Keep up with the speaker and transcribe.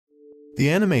The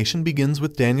animation begins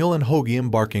with Daniel and Hoagie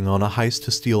embarking on a heist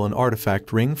to steal an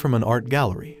artifact ring from an art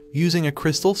gallery. Using a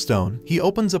crystal stone, he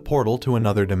opens a portal to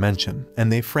another dimension,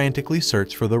 and they frantically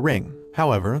search for the ring.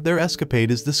 However, their escapade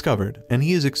is discovered, and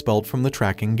he is expelled from the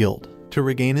tracking guild. To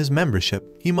regain his membership,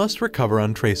 he must recover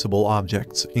untraceable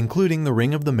objects, including the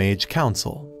Ring of the Mage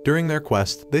Council. During their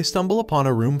quest, they stumble upon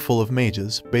a room full of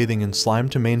mages, bathing in slime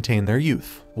to maintain their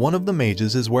youth. One of the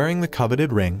mages is wearing the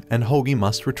coveted ring, and Hoagie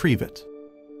must retrieve it.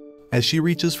 As she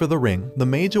reaches for the ring, the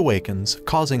mage awakens,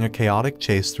 causing a chaotic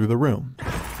chase through the room.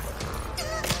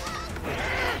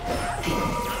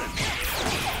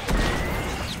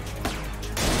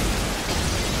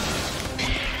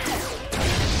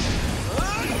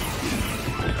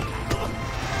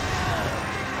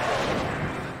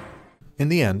 In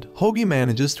the end, Hoagie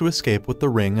manages to escape with the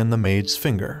ring and the mage's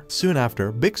finger. Soon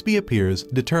after, Bixby appears,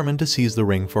 determined to seize the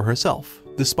ring for herself.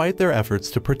 Despite their efforts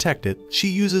to protect it, she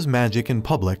uses magic in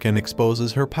public and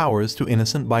exposes her powers to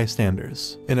innocent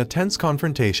bystanders. In a tense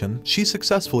confrontation, she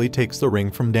successfully takes the ring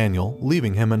from Daniel,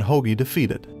 leaving him and Hoagie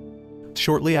defeated.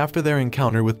 Shortly after their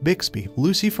encounter with Bixby,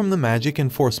 Lucy from the Magic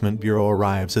Enforcement Bureau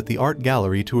arrives at the art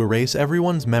gallery to erase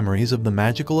everyone's memories of the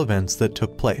magical events that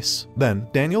took place. Then,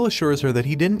 Daniel assures her that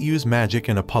he didn't use magic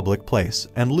in a public place,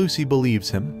 and Lucy believes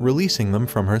him, releasing them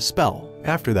from her spell.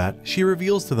 After that, she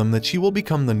reveals to them that she will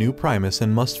become the new Primus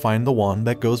and must find the wand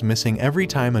that goes missing every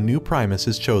time a new Primus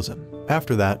is chosen.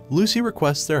 After that, Lucy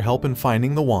requests their help in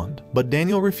finding the wand, but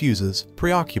Daniel refuses,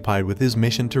 preoccupied with his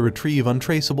mission to retrieve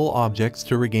untraceable objects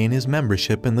to regain his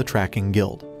membership in the Tracking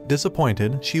Guild.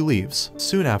 Disappointed, she leaves.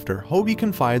 Soon after, Hoagie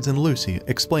confides in Lucy,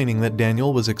 explaining that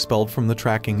Daniel was expelled from the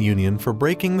Tracking Union for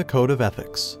breaking the Code of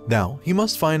Ethics. Now, he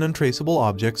must find untraceable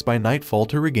objects by nightfall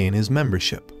to regain his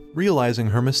membership. Realizing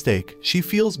her mistake, she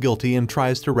feels guilty and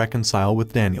tries to reconcile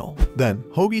with Daniel. Then,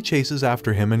 Hoagie chases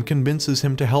after him and convinces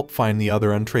him to help find the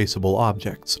other untraceable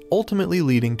objects, ultimately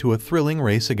leading to a thrilling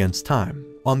race against time.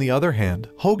 On the other hand,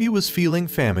 Hoagie was feeling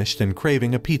famished and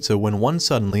craving a pizza when one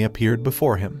suddenly appeared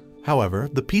before him. However,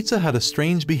 the pizza had a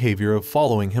strange behavior of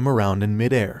following him around in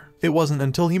midair. It wasn't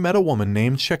until he met a woman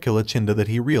named Shekila Chinda that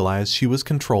he realized she was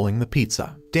controlling the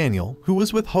pizza. Daniel, who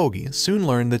was with Hoagie, soon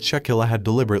learned that Shekila had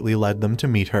deliberately led them to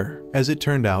meet her. As it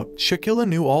turned out, Shekila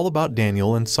knew all about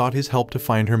Daniel and sought his help to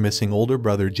find her missing older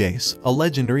brother Jace, a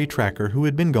legendary tracker who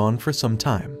had been gone for some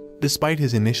time. Despite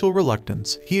his initial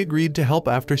reluctance, he agreed to help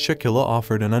after Shekila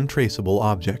offered an untraceable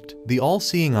object, the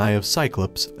all-seeing eye of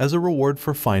Cyclops, as a reward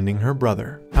for finding her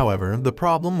brother. However, the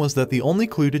problem was that the only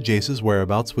clue to Jace's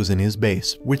whereabouts was in his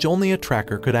base, which only a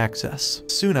tracker could access.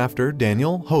 Soon after,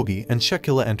 Daniel, Hoagie, and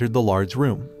Shekila entered the large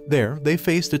room. There, they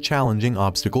faced a challenging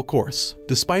obstacle course.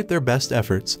 Despite their best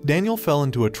efforts, Daniel fell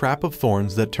into a trap of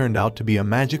thorns that turned out to be a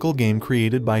magical game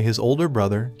created by his older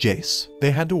brother, Jace.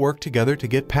 They had to work together to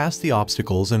get past the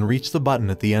obstacles and reach the button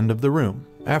at the end of the room.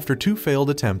 After 2 failed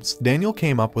attempts, Daniel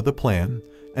came up with a plan,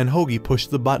 and Hoagie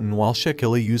pushed the button while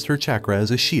Shekila used her chakra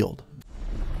as a shield.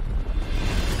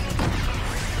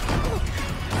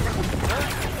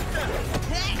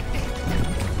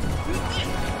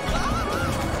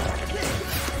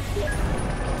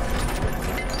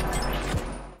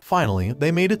 Finally,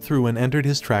 they made it through and entered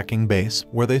his tracking base,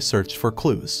 where they searched for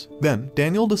clues. Then,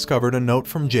 Daniel discovered a note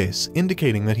from Jace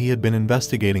indicating that he had been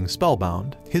investigating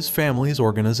Spellbound, his family's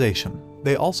organization.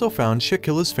 They also found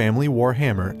Shekila's family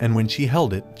warhammer, and when she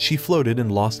held it, she floated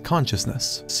and lost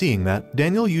consciousness. Seeing that,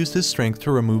 Daniel used his strength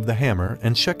to remove the hammer,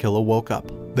 and Shekila woke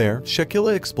up. There,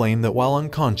 Shekila explained that while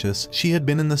unconscious, she had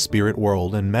been in the spirit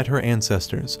world and met her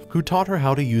ancestors, who taught her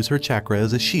how to use her chakra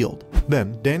as a shield.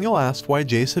 Then, Daniel asked why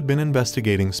Jace had been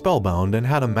investigating Spellbound and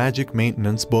had a magic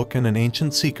maintenance book and an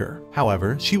ancient seeker.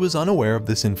 However, she was unaware of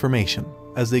this information.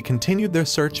 As they continued their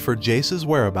search for Jace's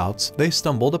whereabouts, they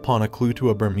stumbled upon a clue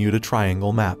to a Bermuda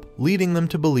Triangle map, leading them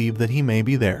to believe that he may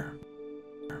be there.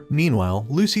 Meanwhile,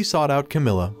 Lucy sought out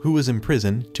Camilla, who was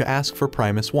imprisoned, to ask for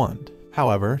Primus Wand.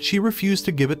 However, she refused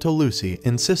to give it to Lucy,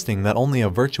 insisting that only a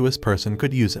virtuous person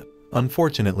could use it.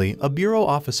 Unfortunately, a bureau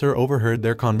officer overheard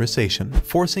their conversation,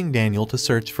 forcing Daniel to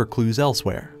search for clues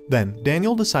elsewhere. Then,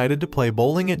 Daniel decided to play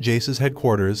bowling at Jace's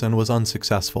headquarters and was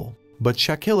unsuccessful. But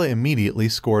Shekila immediately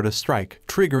scored a strike,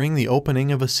 triggering the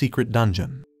opening of a secret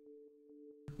dungeon.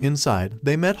 Inside,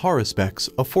 they met Horospex,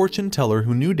 a fortune teller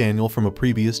who knew Daniel from a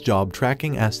previous job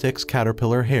tracking Aztec's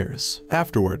caterpillar hairs.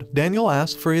 Afterward, Daniel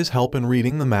asked for his help in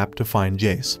reading the map to find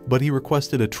Jace, but he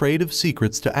requested a trade of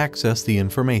secrets to access the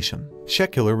information.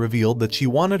 Shekila revealed that she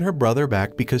wanted her brother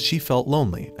back because she felt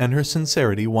lonely, and her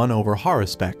sincerity won over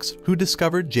Horospex, who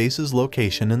discovered Jace's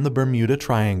location in the Bermuda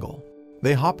Triangle.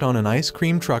 They hopped on an ice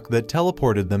cream truck that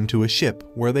teleported them to a ship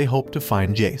where they hoped to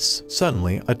find Jace.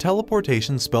 Suddenly, a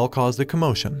teleportation spell caused a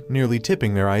commotion, nearly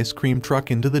tipping their ice cream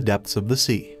truck into the depths of the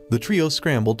sea. The trio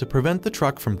scrambled to prevent the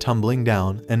truck from tumbling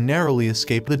down and narrowly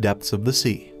escaped the depths of the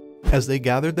sea. As they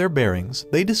gathered their bearings,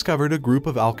 they discovered a group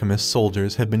of alchemist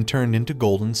soldiers had been turned into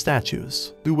golden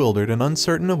statues. Bewildered and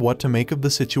uncertain of what to make of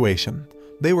the situation,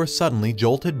 they were suddenly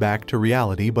jolted back to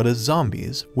reality but as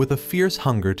zombies, with a fierce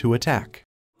hunger to attack.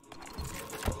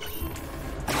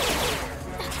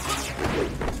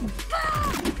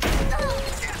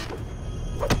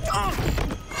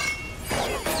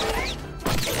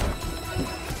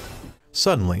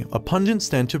 Suddenly, a pungent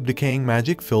stench of decaying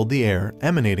magic filled the air,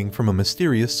 emanating from a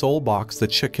mysterious soul box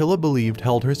that Shakila believed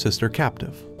held her sister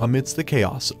captive. Amidst the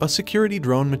chaos, a security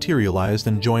drone materialized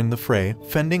and joined the fray,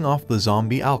 fending off the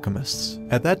zombie alchemists.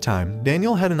 At that time,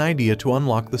 Daniel had an idea to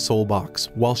unlock the soul box,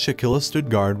 while Shakila stood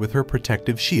guard with her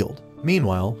protective shield.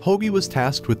 Meanwhile, Hoagie was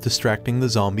tasked with distracting the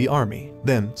zombie army.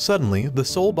 Then, suddenly, the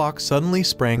soul box suddenly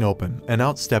sprang open, and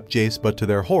out stepped Jace, but to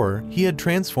their horror, he had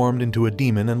transformed into a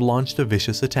demon and launched a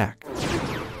vicious attack.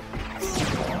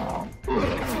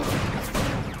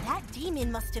 That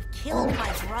demon must have killed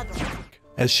my brother.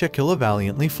 As Shakila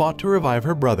valiantly fought to revive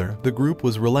her brother, the group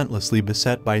was relentlessly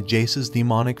beset by Jace's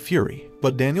demonic fury.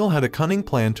 But Daniel had a cunning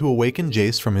plan to awaken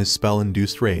Jace from his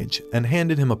spell-induced rage, and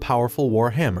handed him a powerful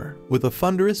war hammer. With a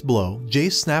thunderous blow,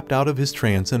 Jace snapped out of his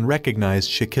trance and recognized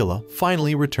Shakila,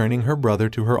 finally returning her brother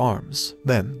to her arms.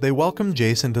 Then, they welcomed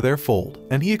Jace into their fold,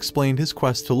 and he explained his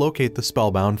quest to locate the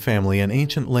Spellbound family, an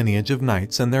ancient lineage of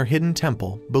knights and their hidden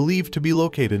temple, believed to be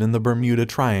located in the Bermuda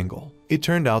Triangle. It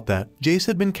turned out that Jace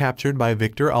had been captured by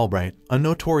Victor Albright, a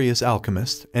notorious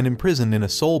alchemist, and imprisoned in a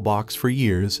soul box for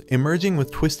years, emerging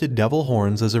with twisted devil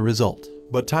horns as a result.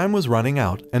 But time was running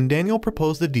out, and Daniel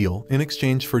proposed a deal in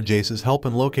exchange for Jace's help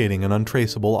in locating an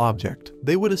untraceable object.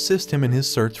 They would assist him in his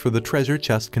search for the treasure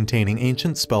chest containing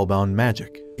ancient spellbound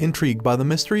magic. Intrigued by the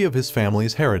mystery of his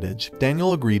family's heritage,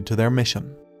 Daniel agreed to their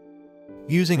mission.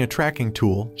 Using a tracking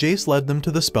tool, Jace led them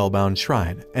to the Spellbound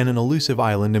Shrine, and an elusive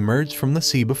island emerged from the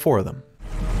sea before them.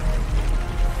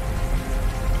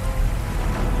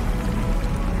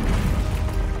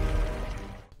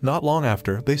 Not long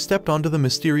after, they stepped onto the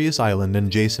mysterious island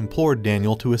and Jace implored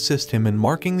Daniel to assist him in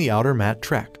marking the outer mat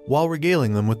track, while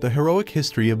regaling them with the heroic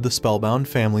history of the Spellbound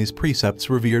family's precepts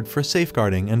revered for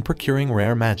safeguarding and procuring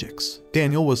rare magics.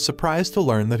 Daniel was surprised to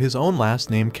learn that his own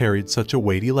last name carried such a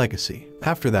weighty legacy.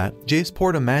 After that, Jace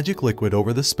poured a magic liquid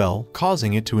over the spell,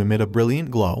 causing it to emit a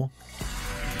brilliant glow.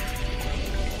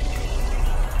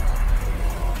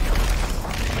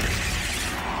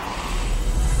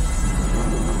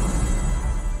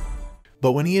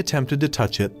 But when he attempted to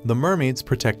touch it, the mermaid's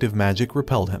protective magic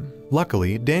repelled him.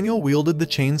 Luckily, Daniel wielded the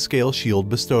chain scale shield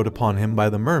bestowed upon him by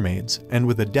the mermaids, and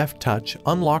with a deft touch,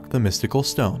 unlocked the mystical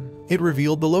stone. It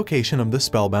revealed the location of the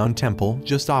Spellbound temple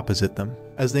just opposite them.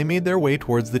 As they made their way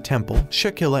towards the temple,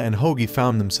 Shakila and Hoagie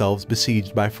found themselves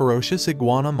besieged by ferocious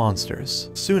iguana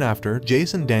monsters. Soon after,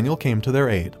 Jace and Daniel came to their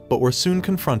aid, but were soon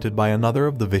confronted by another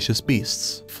of the vicious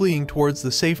beasts. Fleeing towards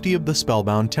the safety of the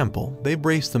Spellbound temple, they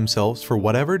braced themselves for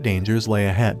whatever dangers lay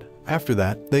ahead. After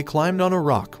that, they climbed on a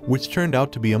rock, which turned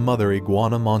out to be a mother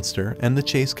iguana monster, and the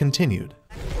chase continued.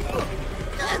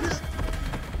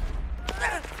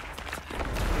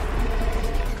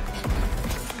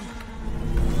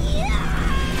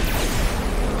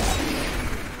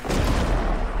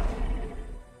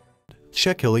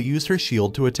 Shakila used her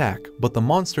shield to attack, but the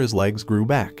monster's legs grew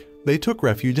back. They took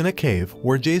refuge in a cave,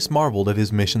 where Jace marveled at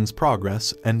his mission's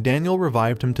progress, and Daniel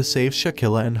revived him to save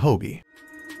Shakila and Hoagie.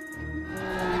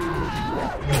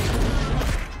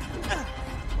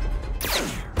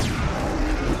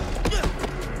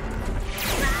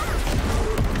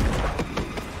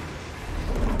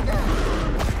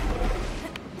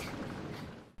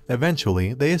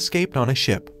 Eventually, they escaped on a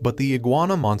ship, but the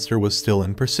iguana monster was still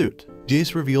in pursuit.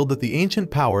 Jace revealed that the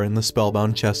ancient power in the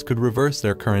Spellbound chest could reverse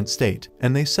their current state,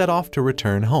 and they set off to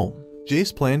return home.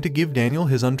 Jace planned to give Daniel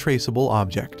his untraceable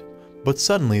object, but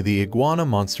suddenly the iguana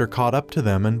monster caught up to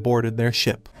them and boarded their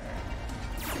ship.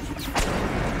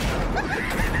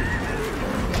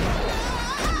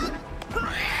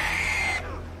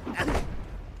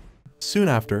 Soon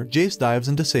after, Jace dives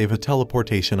in to save a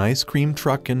teleportation ice cream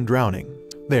truck and drowning.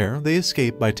 There, they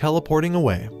escape by teleporting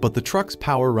away, but the truck's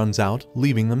power runs out,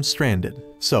 leaving them stranded.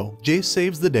 So, Jace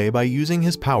saves the day by using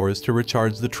his powers to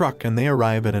recharge the truck, and they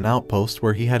arrive at an outpost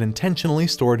where he had intentionally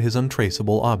stored his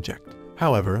untraceable object.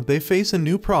 However, they face a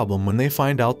new problem when they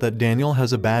find out that Daniel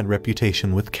has a bad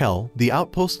reputation with Kel, the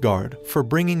outpost guard, for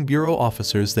bringing bureau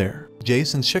officers there.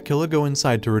 Jace and Shaquilla go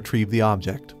inside to retrieve the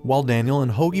object, while Daniel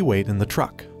and Hoagie wait in the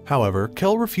truck. However,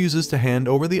 Kel refuses to hand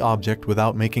over the object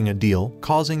without making a deal,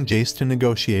 causing Jace to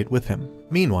negotiate with him.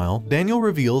 Meanwhile, Daniel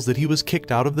reveals that he was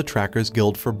kicked out of the Trackers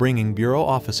Guild for bringing bureau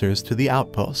officers to the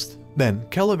outpost. Then,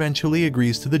 Kel eventually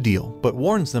agrees to the deal, but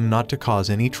warns them not to cause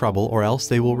any trouble or else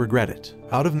they will regret it.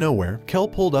 Out of nowhere, Kel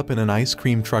pulled up in an ice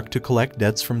cream truck to collect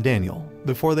debts from Daniel.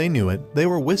 Before they knew it, they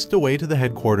were whisked away to the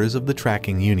headquarters of the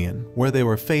Tracking Union, where they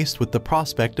were faced with the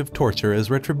prospect of torture as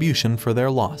retribution for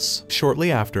their loss. Shortly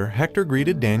after, Hector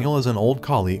greeted Daniel as an old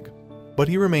colleague, but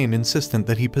he remained insistent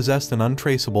that he possessed an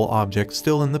untraceable object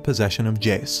still in the possession of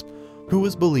Jace, who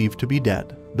was believed to be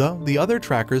dead. The other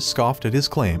trackers scoffed at his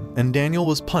claim, and Daniel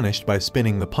was punished by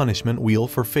spinning the punishment wheel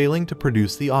for failing to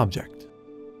produce the object.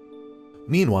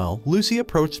 Meanwhile, Lucy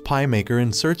approached Pie Maker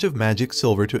in search of magic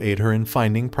silver to aid her in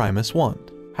finding Primus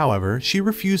Wand. However, she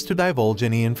refused to divulge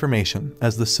any information,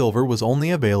 as the silver was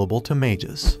only available to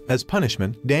mages. As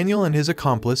punishment, Daniel and his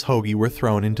accomplice Hoagie were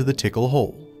thrown into the Tickle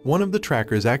Hole. One of the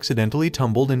trackers accidentally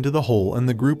tumbled into the hole and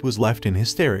the group was left in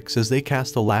hysterics as they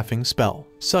cast a laughing spell.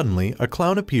 Suddenly, a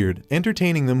clown appeared,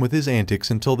 entertaining them with his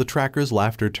antics until the tracker's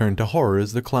laughter turned to horror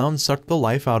as the clown sucked the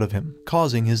life out of him,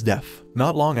 causing his death.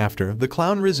 Not long after, the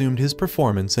clown resumed his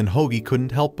performance and Hoagie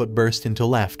couldn't help but burst into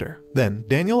laughter. Then,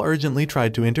 Daniel urgently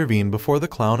tried to intervene before the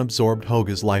clown absorbed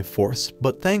Hoagie's life force,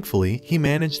 but thankfully, he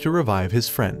managed to revive his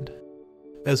friend.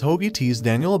 As Hoagie teased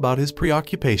Daniel about his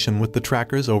preoccupation with the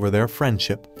trackers over their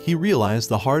friendship, he realized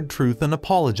the hard truth and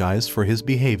apologized for his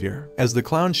behavior. As the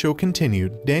clown show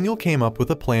continued, Daniel came up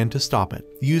with a plan to stop it,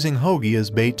 using Hoagie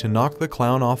as bait to knock the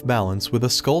clown off balance with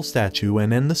a skull statue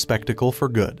and end the spectacle for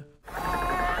good.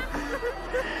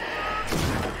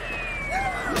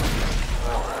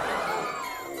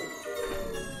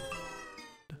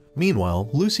 Meanwhile,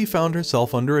 Lucy found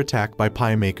herself under attack by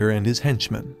Pie Maker and his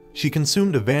henchmen. She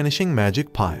consumed a vanishing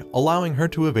magic pie, allowing her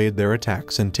to evade their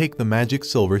attacks and take the magic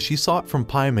silver she sought from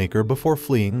Pie Maker before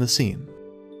fleeing the scene.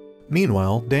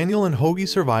 Meanwhile, Daniel and Hoagie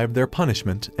survived their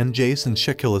punishment, and Jace and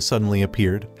Shaquilla suddenly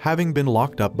appeared, having been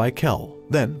locked up by Kel.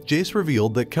 Then, Jace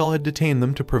revealed that Kel had detained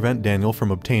them to prevent Daniel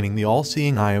from obtaining the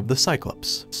all-seeing eye of the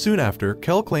Cyclops. Soon after,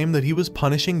 Kel claimed that he was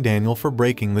punishing Daniel for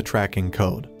breaking the tracking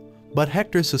code. But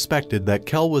Hector suspected that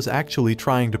Kel was actually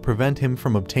trying to prevent him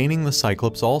from obtaining the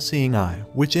Cyclops' all-seeing eye,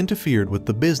 which interfered with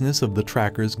the business of the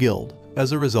Trackers Guild.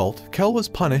 As a result, Kel was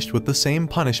punished with the same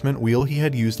punishment wheel he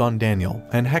had used on Daniel,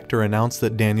 and Hector announced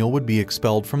that Daniel would be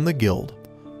expelled from the guild,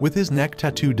 with his neck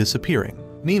tattoo disappearing.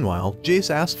 Meanwhile, Jace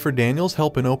asked for Daniel's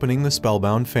help in opening the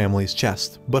spellbound family's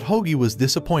chest, but Hoagie was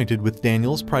disappointed with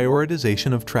Daniel's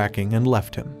prioritization of tracking and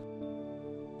left him.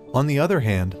 On the other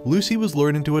hand, Lucy was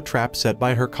lured into a trap set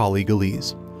by her colleague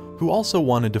Elise, who also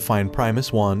wanted to find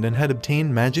Primus Wand and had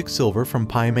obtained magic silver from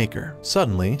Pie Maker.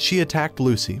 Suddenly, she attacked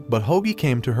Lucy, but Hoagie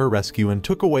came to her rescue and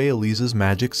took away Elise's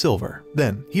magic silver.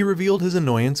 Then, he revealed his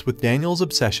annoyance with Daniel's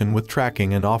obsession with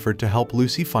tracking and offered to help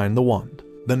Lucy find the wand.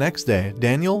 The next day,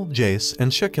 Daniel, Jace,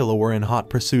 and Shaquilla were in hot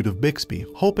pursuit of Bixby,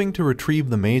 hoping to retrieve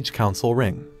the Mage Council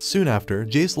ring. Soon after,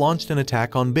 Jace launched an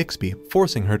attack on Bixby,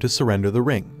 forcing her to surrender the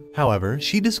ring. However,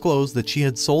 she disclosed that she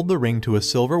had sold the ring to a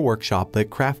silver workshop that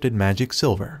crafted magic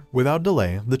silver. Without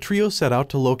delay, the trio set out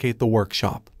to locate the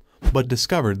workshop, but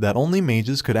discovered that only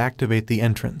mages could activate the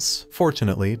entrance.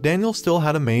 Fortunately, Daniel still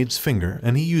had a mage's finger,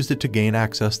 and he used it to gain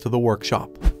access to the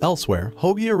workshop. Elsewhere,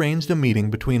 Hoagie arranged a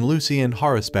meeting between Lucy and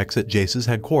Haruspex at Jace's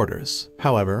headquarters.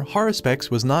 However,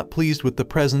 Haruspex was not pleased with the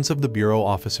presence of the bureau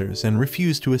officers and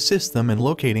refused to assist them in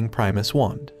locating Primus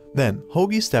Wand. Then,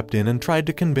 Hoagie stepped in and tried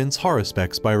to convince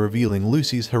Haruspex by revealing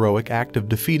Lucy's heroic act of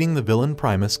defeating the villain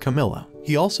Primus Camilla.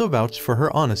 He also vouched for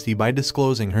her honesty by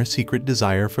disclosing her secret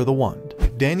desire for the wand.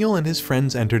 Daniel and his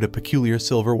friends entered a peculiar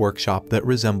silver workshop that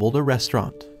resembled a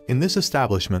restaurant. In this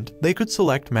establishment, they could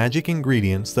select magic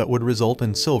ingredients that would result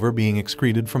in silver being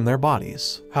excreted from their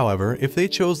bodies. However, if they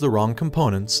chose the wrong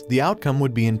components, the outcome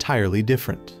would be entirely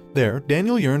different. There,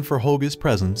 Daniel yearned for Hoagie's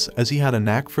presence as he had a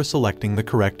knack for selecting the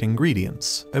correct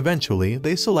ingredients. Eventually,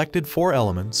 they selected 4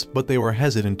 elements, but they were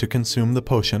hesitant to consume the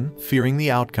potion, fearing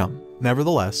the outcome.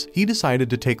 Nevertheless, he decided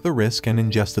to take the risk and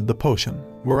ingested the potion.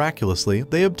 Miraculously,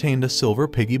 they obtained a silver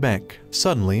piggy bank.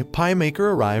 Suddenly, Pie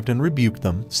Maker arrived and rebuked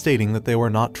them, stating that they were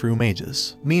not true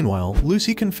mages. Meanwhile,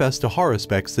 Lucy confessed to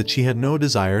Haruspex that she had no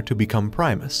desire to become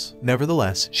Primus.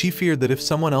 Nevertheless, she feared that if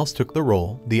someone else took the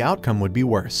role, the outcome would be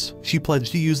worse. She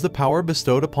pledged to use the power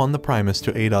bestowed upon the Primus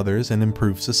to aid others and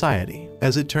improve society.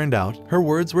 As it turned out, her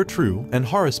words were true, and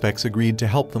Haruspex agreed to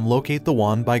help them locate the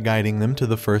wand by guiding them to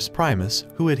the first Primus,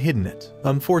 who had hidden it.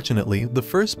 Unfortunately, the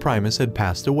first Primus had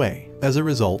passed away. As a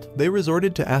result, they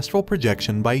resorted to astral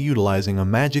projection by utilizing a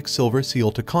magic silver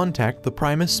seal to contact the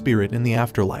Primus spirit in the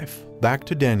afterlife. Back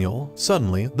to Daniel.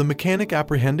 Suddenly, the mechanic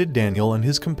apprehended Daniel and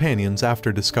his companions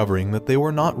after discovering that they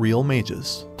were not real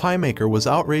mages. Pie Maker was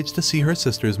outraged to see her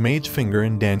sister's mage finger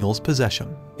in Daniel's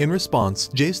possession. In response,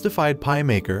 Jace defied Pie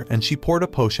Maker and she poured a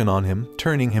potion on him,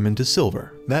 turning him into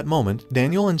silver. That moment,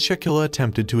 Daniel and Shakila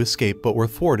attempted to escape but were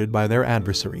thwarted by their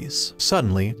adversaries.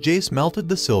 Suddenly, Jace melted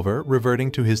the silver,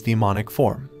 reverting to his demonic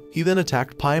form. He then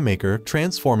attacked Pie Maker,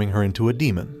 transforming her into a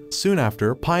demon. Soon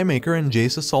after, Pie Maker and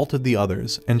Jace assaulted the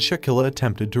others, and Shakila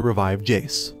attempted to revive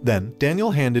Jace. Then,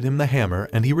 Daniel handed him the hammer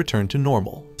and he returned to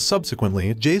normal.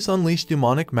 Subsequently, Jace unleashed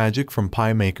demonic magic from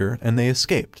Pie Maker and they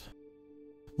escaped.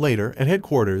 Later, at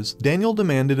headquarters, Daniel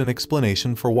demanded an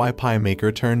explanation for why Pie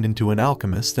Maker turned into an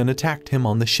alchemist and attacked him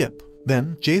on the ship.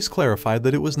 Then, Jace clarified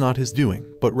that it was not his doing,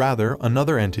 but rather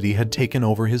another entity had taken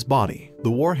over his body. The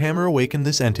Warhammer awakened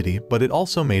this entity, but it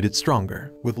also made it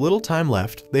stronger. With little time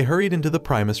left, they hurried into the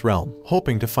Primus realm,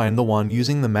 hoping to find the wand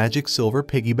using the magic silver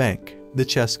piggy bank. The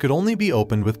chest could only be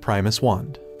opened with Primus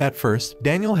wand. At first,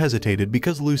 Daniel hesitated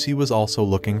because Lucy was also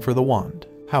looking for the wand.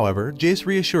 However, Jace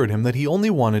reassured him that he only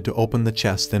wanted to open the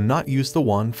chest and not use the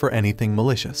wand for anything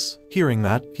malicious. Hearing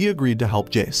that, he agreed to help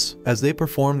Jace. As they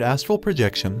performed astral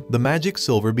projection, the magic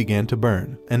silver began to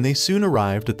burn, and they soon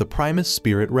arrived at the Primus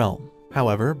spirit realm.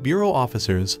 However, Bureau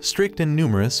officers, strict and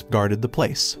numerous, guarded the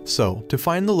place. So, to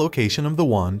find the location of the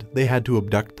wand, they had to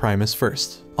abduct Primus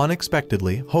first.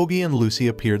 Unexpectedly, Hoagie and Lucy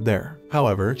appeared there.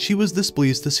 However, she was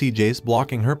displeased to see Jace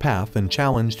blocking her path and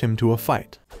challenged him to a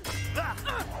fight.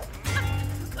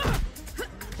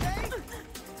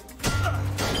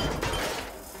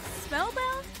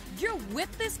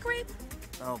 With this creep?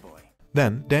 Oh boy.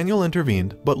 Then, Daniel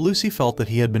intervened, but Lucy felt that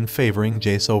he had been favoring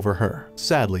Jace over her.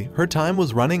 Sadly, her time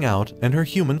was running out and her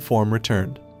human form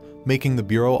returned, making the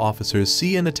Bureau officers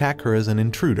see and attack her as an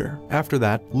intruder. After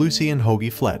that, Lucy and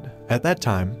Hoagie fled. At that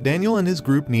time, Daniel and his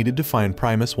group needed to find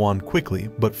Primus wand quickly,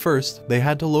 but first, they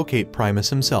had to locate Primus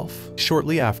himself.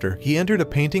 Shortly after, he entered a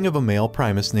painting of a male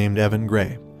Primus named Evan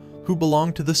Gray, who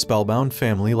belonged to the spellbound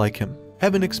family like him.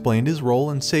 Evan explained his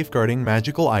role in safeguarding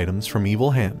magical items from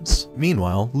evil hands.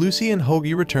 Meanwhile, Lucy and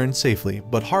Hoagie returned safely,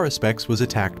 but Haruspex was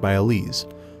attacked by Elise,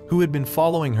 who had been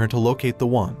following her to locate the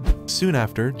wand. Soon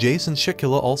after, Jace and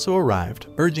Shakila also arrived,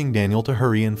 urging Daniel to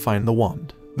hurry and find the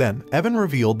wand. Then, Evan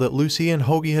revealed that Lucy and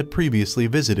Hoagie had previously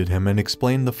visited him and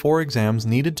explained the 4 exams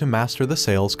needed to master the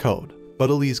sales code. But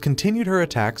Elise continued her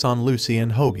attacks on Lucy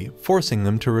and Hoagie, forcing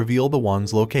them to reveal the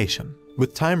wand's location.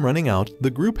 With time running out, the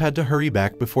group had to hurry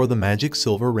back before the magic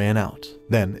silver ran out.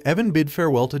 Then, Evan bid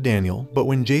farewell to Daniel, but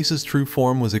when Jace's true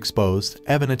form was exposed,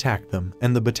 Evan attacked them,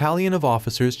 and the battalion of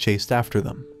officers chased after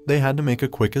them. They had to make a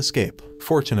quick escape.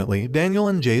 Fortunately, Daniel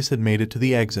and Jace had made it to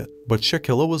the exit, but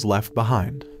Shakila was left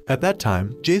behind. At that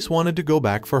time, Jace wanted to go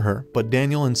back for her, but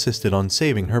Daniel insisted on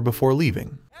saving her before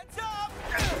leaving.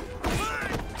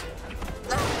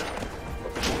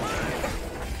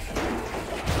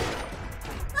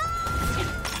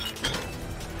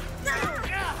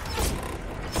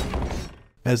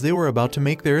 As they were about to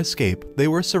make their escape, they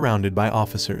were surrounded by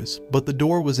officers, but the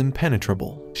door was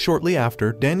impenetrable. Shortly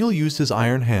after, Daniel used his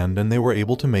iron hand and they were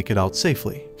able to make it out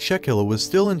safely. Shakila was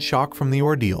still in shock from the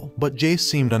ordeal, but Jace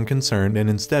seemed unconcerned and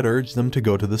instead urged them to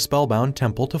go to the Spellbound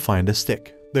Temple to find a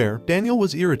stick. There, Daniel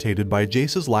was irritated by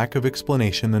Jace's lack of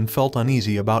explanation and felt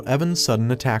uneasy about Evan's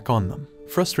sudden attack on them.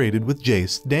 Frustrated with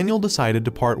Jace, Daniel decided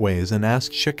to part ways and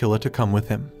asked Shakila to come with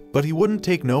him. But he wouldn't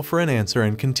take no for an answer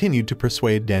and continued to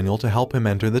persuade Daniel to help him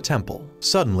enter the temple.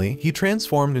 Suddenly, he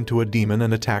transformed into a demon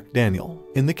and attacked Daniel.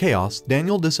 In the chaos,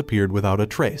 Daniel disappeared without a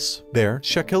trace. There,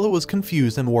 Shakila was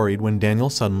confused and worried when Daniel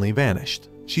suddenly vanished.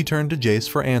 She turned to Jace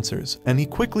for answers, and he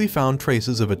quickly found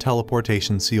traces of a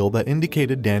teleportation seal that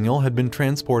indicated Daniel had been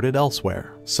transported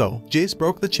elsewhere. So, Jace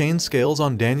broke the chain scales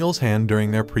on Daniel's hand during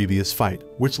their previous fight,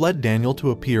 which led Daniel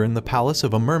to appear in the palace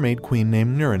of a mermaid queen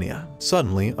named Nurania.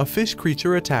 Suddenly, a fish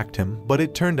creature attacked him, but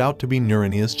it turned out to be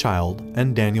Nurania's child,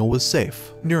 and Daniel was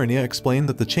safe. Nurania explained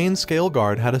that the chain scale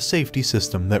guard had a safety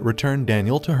system that returned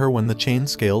Daniel to her when the chain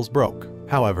scales broke.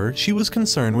 However, she was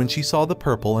concerned when she saw the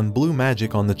purple and blue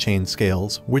magic on the chain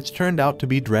scales, which turned out to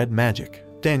be dread magic.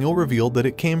 Daniel revealed that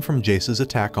it came from Jace's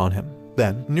attack on him.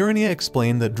 Then, Nurania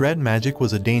explained that dread magic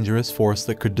was a dangerous force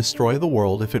that could destroy the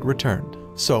world if it returned.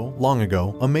 So, long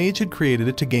ago, a mage had created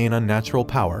it to gain unnatural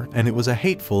power, and it was a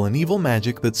hateful and evil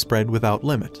magic that spread without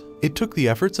limit. It took the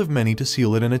efforts of many to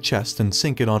seal it in a chest and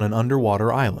sink it on an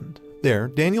underwater island. There,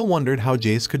 Daniel wondered how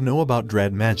Jace could know about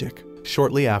dread magic.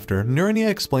 Shortly after, Nurania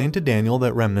explained to Daniel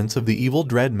that remnants of the evil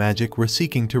dread magic were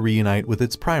seeking to reunite with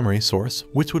its primary source,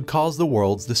 which would cause the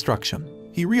world's destruction.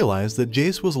 He realized that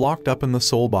Jace was locked up in the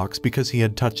soul box because he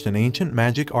had touched an ancient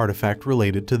magic artifact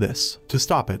related to this. To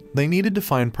stop it, they needed to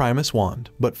find Primus' wand,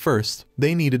 but first,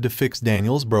 they needed to fix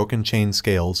Daniel's broken chain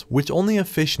scales, which only a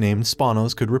fish named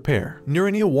Spanos could repair.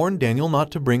 Nurenia warned Daniel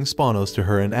not to bring Spanos to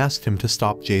her and asked him to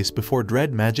stop Jace before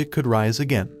dread magic could rise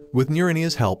again. With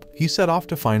Nurenia's help, he set off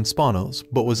to find Spanos,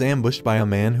 but was ambushed by a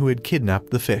man who had kidnapped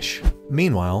the fish.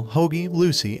 Meanwhile, Hoagie,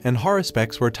 Lucy, and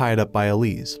Haruspex were tied up by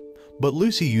Elise. But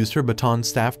Lucy used her baton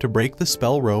staff to break the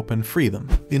spell rope and free them.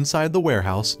 Inside the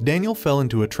warehouse, Daniel fell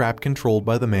into a trap controlled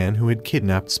by the man who had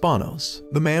kidnapped Spanos.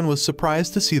 The man was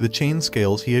surprised to see the chain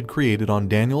scales he had created on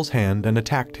Daniel's hand and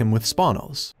attacked him with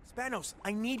Spanos. Spanos,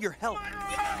 I need your help.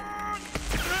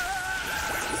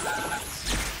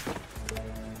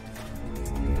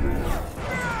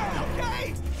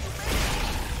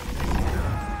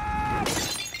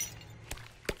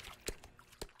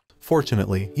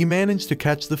 Fortunately, he managed to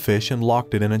catch the fish and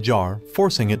locked it in a jar,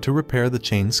 forcing it to repair the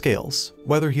chain scales.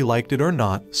 Whether he liked it or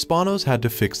not, Spanos had to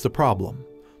fix the problem.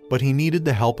 But he needed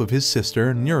the help of his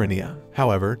sister, Nurenia.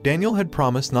 However, Daniel had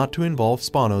promised not to involve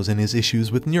Spanos in his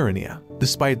issues with Nurenia.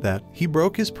 Despite that, he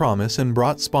broke his promise and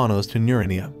brought Spanos to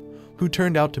Nurenia, who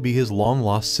turned out to be his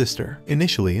long-lost sister.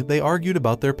 Initially, they argued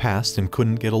about their past and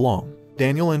couldn't get along.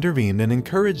 Daniel intervened and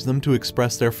encouraged them to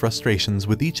express their frustrations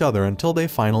with each other until they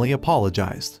finally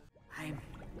apologized.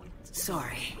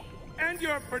 Sorry. And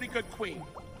you're a pretty good queen,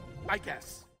 I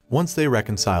guess. Once they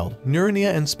reconciled,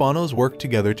 Nurenia and Spanos worked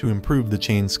together to improve the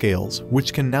chain scales,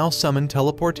 which can now summon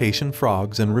teleportation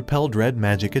frogs and repel dread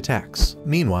magic attacks.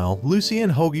 Meanwhile, Lucy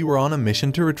and Hoagie were on a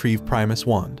mission to retrieve Primus'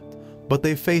 wand, but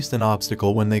they faced an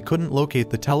obstacle when they couldn't locate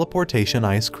the teleportation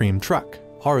ice cream truck.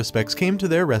 Haruspex came to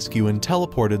their rescue and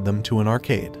teleported them to an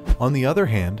arcade. On the other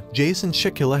hand, Jace and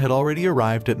Shakila had already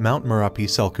arrived at Mount Merapi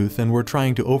Selkuth and were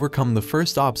trying to overcome the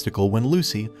first obstacle when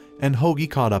Lucy and Hoagie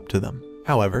caught up to them.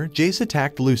 However, Jace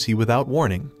attacked Lucy without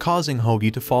warning, causing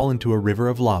Hoagie to fall into a river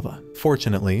of lava.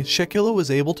 Fortunately, Shakila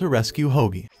was able to rescue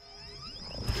Hoagie.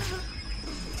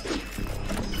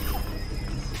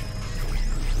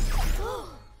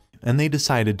 And they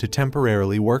decided to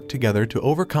temporarily work together to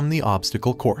overcome the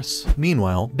obstacle course.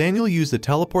 Meanwhile, Daniel used a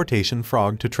teleportation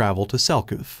frog to travel to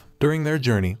Selkuth. During their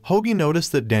journey, Hoagie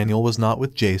noticed that Daniel was not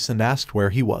with Jace and asked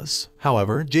where he was.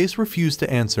 However, Jace refused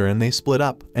to answer and they split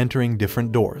up, entering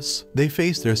different doors. They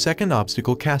faced their second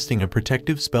obstacle, casting a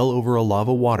protective spell over a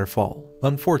lava waterfall.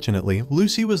 Unfortunately,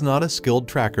 Lucy was not a skilled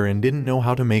tracker and didn't know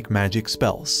how to make magic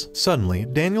spells. Suddenly,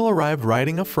 Daniel arrived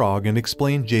riding a frog and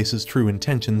explained Jace's true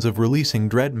intentions of releasing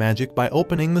dread magic by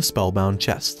opening the spellbound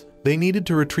chest. They needed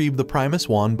to retrieve the Primus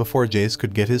wand before Jace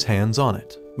could get his hands on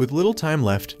it. With little time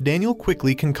left, Daniel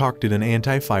quickly concocted an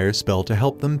anti-fire spell to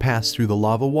help them pass through the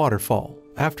lava waterfall.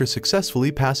 After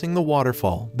successfully passing the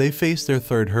waterfall, they faced their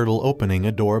third hurdle, opening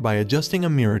a door by adjusting a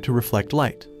mirror to reflect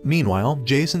light. Meanwhile,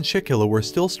 Jace and Shakila were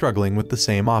still struggling with the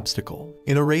same obstacle.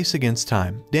 In a race against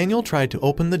time, Daniel tried to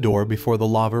open the door before the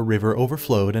lava river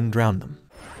overflowed and drowned them.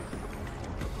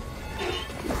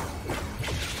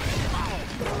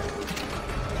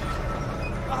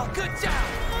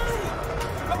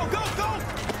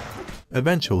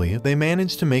 Eventually, they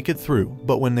managed to make it through,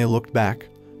 but when they looked back,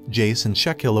 Jace and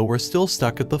Shakila were still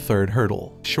stuck at the third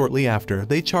hurdle. Shortly after,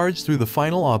 they charged through the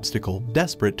final obstacle,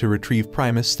 desperate to retrieve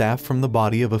Primus' staff from the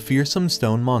body of a fearsome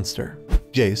stone monster.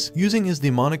 Jace, using his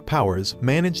demonic powers,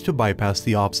 managed to bypass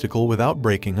the obstacle without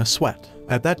breaking a sweat.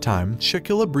 At that time,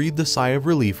 Shakila breathed a sigh of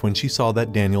relief when she saw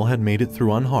that Daniel had made it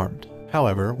through unharmed.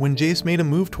 However, when Jace made a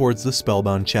move towards the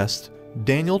spellbound chest,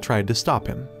 Daniel tried to stop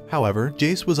him. However,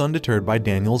 Jace was undeterred by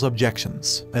Daniel's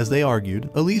objections. As they argued,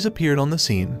 Elise appeared on the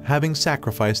scene, having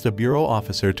sacrificed a bureau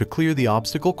officer to clear the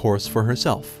obstacle course for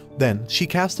herself. Then, she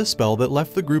cast a spell that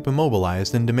left the group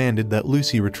immobilized and demanded that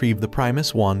Lucy retrieve the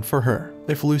Primus wand for her.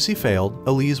 If Lucy failed,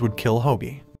 Elise would kill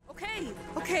Hoagie.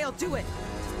 Okay, I'll do it.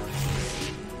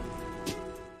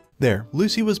 There,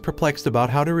 Lucy was perplexed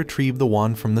about how to retrieve the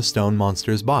wand from the stone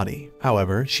monster's body.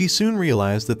 However, she soon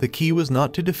realized that the key was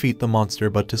not to defeat the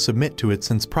monster but to submit to it,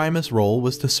 since Primus' role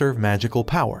was to serve magical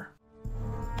power.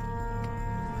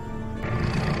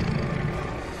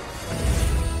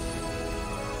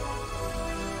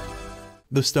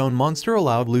 The stone monster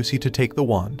allowed Lucy to take the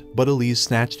wand, but Elise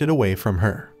snatched it away from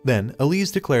her. Then,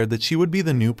 Elise declared that she would be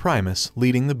the new Primus,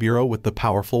 leading the bureau with the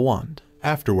powerful wand.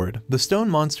 Afterward, the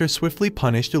stone monster swiftly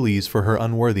punished Elise for her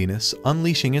unworthiness,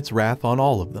 unleashing its wrath on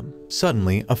all of them.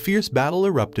 Suddenly, a fierce battle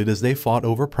erupted as they fought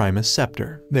over Primus'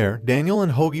 scepter. There, Daniel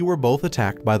and Hoagie were both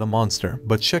attacked by the monster,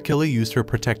 but Shakila used her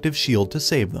protective shield to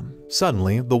save them.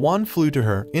 Suddenly, the wand flew to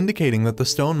her, indicating that the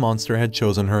stone monster had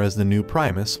chosen her as the new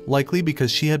Primus, likely because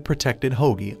she had protected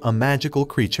Hoagie, a magical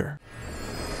creature.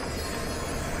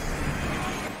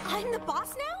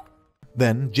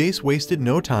 Then, Jace wasted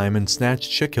no time and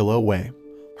snatched Shakilla away,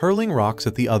 hurling rocks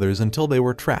at the others until they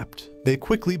were trapped. They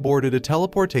quickly boarded a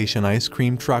teleportation ice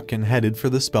cream truck and headed for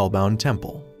the spellbound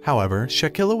temple. However,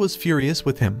 Shakilla was furious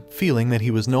with him, feeling that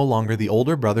he was no longer the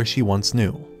older brother she once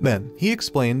knew. Then, he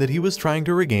explained that he was trying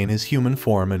to regain his human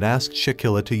form and asked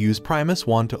Shakilla to use Primus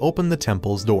Wand to open the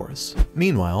temple's doors.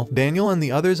 Meanwhile, Daniel and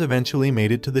the others eventually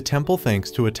made it to the temple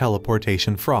thanks to a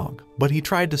teleportation frog, but he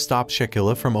tried to stop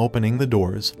Shakilla from opening the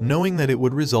doors, knowing that it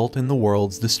would result in the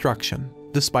world's destruction.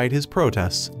 Despite his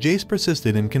protests, Jace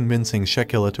persisted in convincing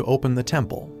Shakilla to open the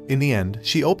temple. In the end,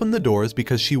 she opened the doors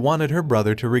because she wanted her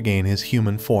brother to regain his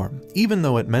human form, even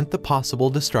though it meant the possible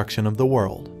destruction of the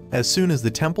world. As soon as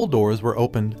the temple doors were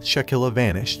opened, Shakilla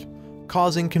vanished,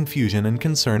 causing confusion and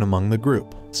concern among the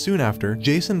group. Soon after,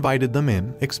 Jace invited them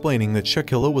in, explaining that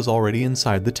Shakilla was already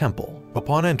inside the temple.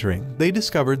 Upon entering, they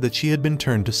discovered that she had been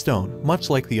turned to stone, much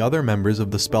like the other members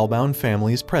of the spellbound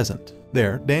families present.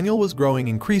 There, Daniel was growing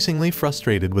increasingly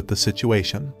frustrated with the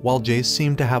situation, while Jace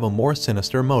seemed to have a more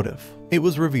sinister motive. It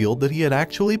was revealed that he had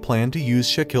actually planned to use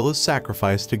Shakilla's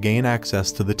sacrifice to gain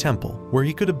access to the temple, where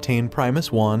he could obtain Primus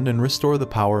Wand and restore the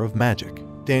power of magic.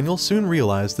 Daniel soon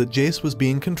realized that Jace was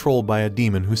being controlled by a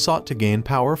demon who sought to gain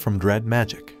power from dread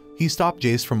magic. He stopped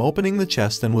Jace from opening the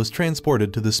chest and was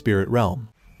transported to the spirit realm,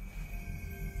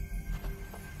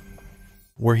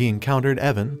 where he encountered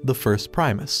Evan, the first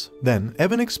Primus. Then,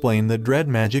 Evan explained that dread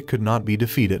magic could not be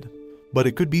defeated, but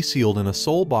it could be sealed in a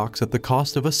soul box at the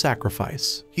cost of a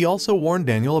sacrifice. He also warned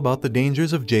Daniel about the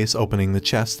dangers of Jace opening the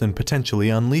chest and potentially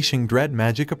unleashing dread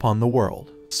magic upon the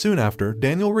world. Soon after,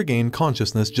 Daniel regained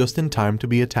consciousness just in time to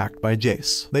be attacked by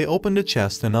Jace. They opened a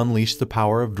chest and unleashed the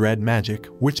power of dread magic,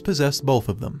 which possessed both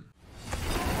of them.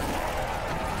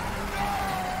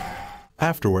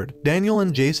 Afterward, Daniel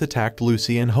and Jace attacked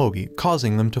Lucy and Hoagie,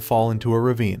 causing them to fall into a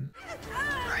ravine.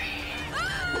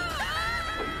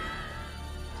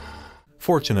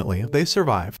 Fortunately, they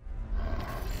survived.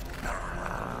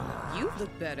 You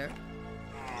look better.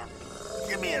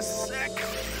 Give me a sec.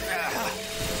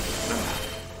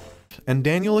 And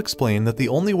Daniel explained that the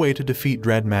only way to defeat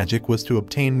dread magic was to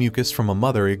obtain mucus from a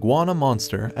mother iguana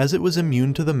monster, as it was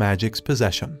immune to the magic's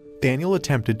possession. Daniel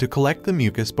attempted to collect the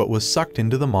mucus but was sucked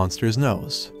into the monster's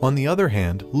nose. On the other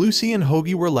hand, Lucy and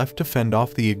Hoagie were left to fend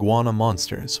off the iguana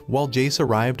monsters, while Jace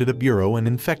arrived at a bureau and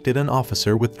infected an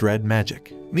officer with dread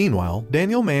magic. Meanwhile,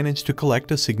 Daniel managed to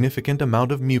collect a significant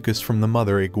amount of mucus from the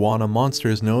mother iguana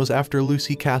monster's nose after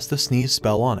Lucy cast a sneeze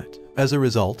spell on it. As a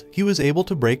result, he was able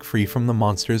to break free from the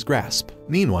monster's grasp.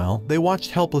 Meanwhile, they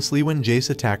watched helplessly when Jace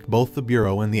attacked both the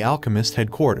bureau and the alchemist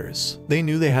headquarters. They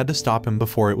knew they had to stop him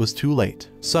before it was too late.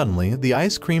 Suddenly, the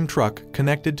ice cream truck,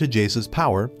 connected to Jace's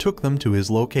power, took them to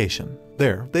his location.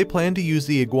 There, they planned to use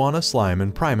the iguana slime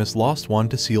and Primus Lost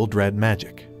Wand to seal dread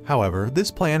magic. However,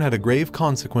 this plan had a grave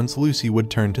consequence: Lucy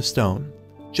would turn to stone,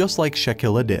 just like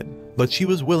Shakilla did. But she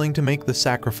was willing to make the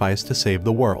sacrifice to save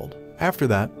the world. After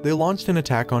that, they launched an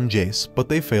attack on Jace, but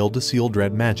they failed to seal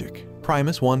dread magic.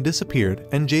 Primus Wand disappeared,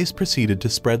 and Jace proceeded to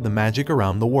spread the magic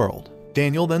around the world.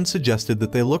 Daniel then suggested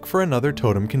that they look for another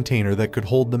totem container that could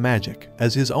hold the magic,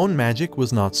 as his own magic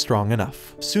was not strong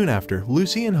enough. Soon after,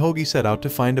 Lucy and Hoagie set out to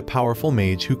find a powerful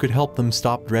mage who could help them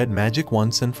stop dread magic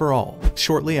once and for all.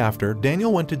 Shortly after,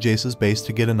 Daniel went to Jace's base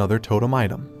to get another totem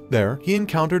item. There, he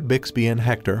encountered Bixby and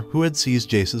Hector, who had seized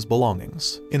Jace's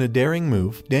belongings. In a daring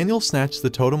move, Daniel snatched the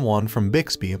totem wand from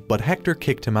Bixby, but Hector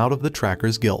kicked him out of the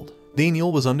Trackers Guild.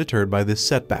 Daniel was undeterred by this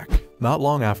setback. Not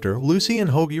long after, Lucy and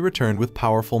Hoagie returned with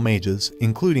powerful mages,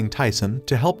 including Tyson,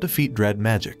 to help defeat dread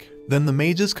magic. Then the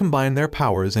mages combined their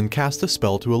powers and cast a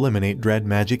spell to eliminate dread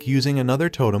magic using another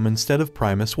totem instead of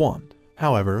Primus Wand.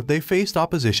 However, they faced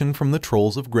opposition from the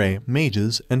Trolls of Grey,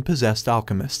 mages, and possessed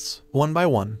alchemists. One by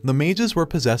one, the mages were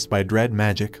possessed by dread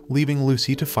magic, leaving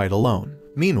Lucy to fight alone.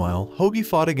 Meanwhile, Hoagie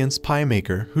fought against Pie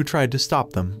Maker, who tried to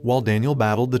stop them, while Daniel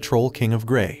battled the Troll King of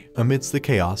Grey. Amidst the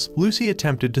chaos, Lucy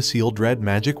attempted to seal dread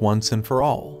magic once and for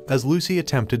all. As Lucy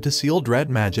attempted to seal dread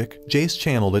magic, Jace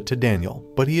channeled it to Daniel,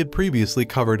 but he had previously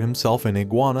covered himself in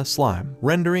iguana slime,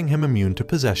 rendering him immune to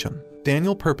possession.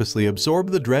 Daniel purposely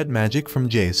absorbed the dread magic from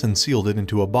Jace and sealed it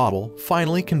into a bottle,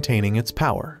 finally containing its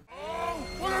power. Oh,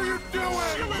 what are you doing?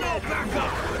 Seal it all back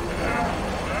up!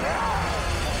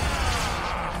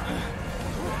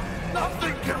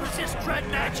 Nothing can resist dread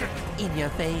magic! In your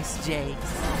face, Jace.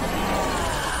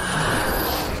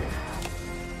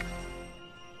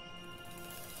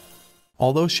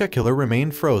 Although Shekiller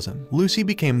remained frozen, Lucy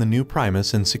became the new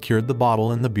Primus and secured the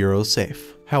bottle in the bureau's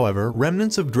safe. However,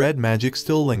 remnants of dread magic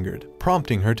still lingered,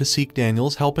 prompting her to seek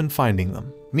Daniel's help in finding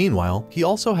them. Meanwhile, he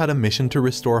also had a mission to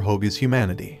restore Hogi's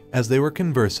humanity. As they were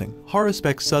conversing,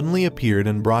 Haruspex suddenly appeared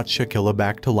and brought Shekiller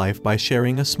back to life by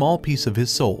sharing a small piece of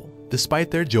his soul. Despite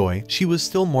their joy, she was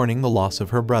still mourning the loss of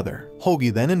her brother.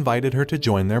 Hogi then invited her to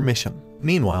join their mission.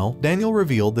 Meanwhile, Daniel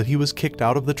revealed that he was kicked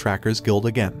out of the Trackers Guild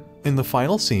again. In the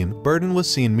final scene, Burden was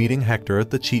seen meeting Hector at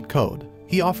the cheat code.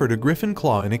 He offered a griffin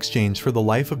claw in exchange for the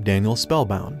life of Daniel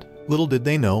spellbound. Little did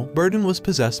they know, Burden was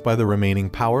possessed by the remaining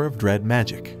power of dread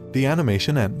magic. The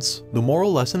animation ends. The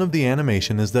moral lesson of the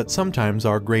animation is that sometimes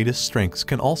our greatest strengths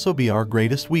can also be our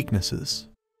greatest weaknesses.